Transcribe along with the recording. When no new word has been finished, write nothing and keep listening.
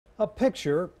A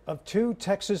picture of two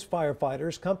Texas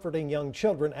firefighters comforting young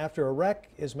children after a wreck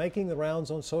is making the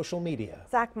rounds on social media.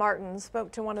 Zach Martin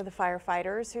spoke to one of the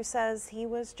firefighters who says he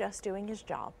was just doing his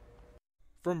job.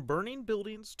 From burning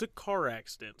buildings to car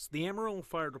accidents, the Amarillo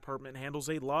Fire Department handles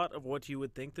a lot of what you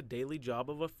would think the daily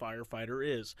job of a firefighter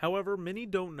is. However, many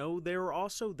don't know they are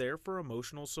also there for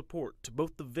emotional support to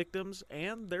both the victims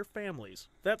and their families.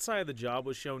 That side of the job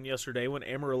was shown yesterday when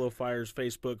Amarillo Fire's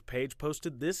Facebook page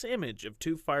posted this image of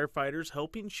two firefighters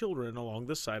helping children along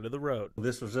the side of the road.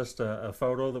 This was just a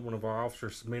photo that one of our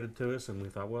officers submitted to us, and we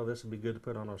thought, well, this would be good to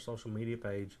put on our social media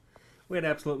page. We had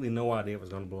absolutely no idea it was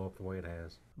going to blow up the way it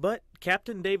has. But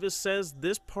Captain Davis says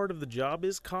this part of the job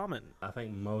is common. I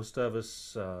think most of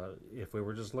us, if we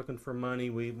were just looking for money,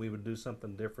 we would do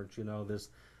something different. You know,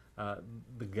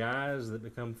 the guys that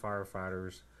become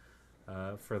firefighters,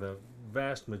 for the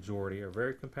vast majority, are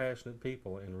very compassionate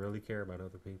people and really care about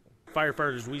other people.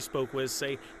 Firefighters we spoke with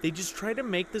say they just try to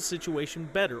make the situation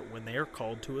better when they are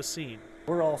called to a scene.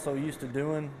 We're all so used to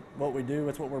doing what we do.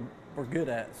 It's what we're good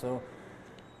at. So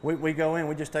we go in,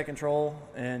 we just take control,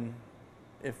 and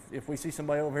if we see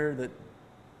somebody over here that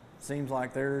seems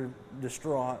like they're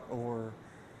distraught, or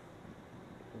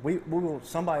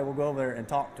somebody will go over there and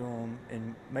talk to them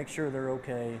and make sure they're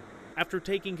okay. After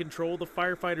taking control, the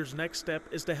firefighters' next step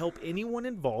is to help anyone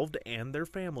involved and their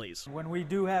families. When we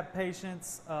do have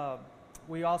patients,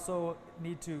 we also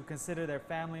need to consider their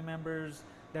family members,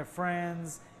 their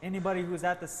friends, anybody who's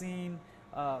at the scene,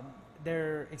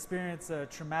 their experience a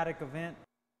traumatic event.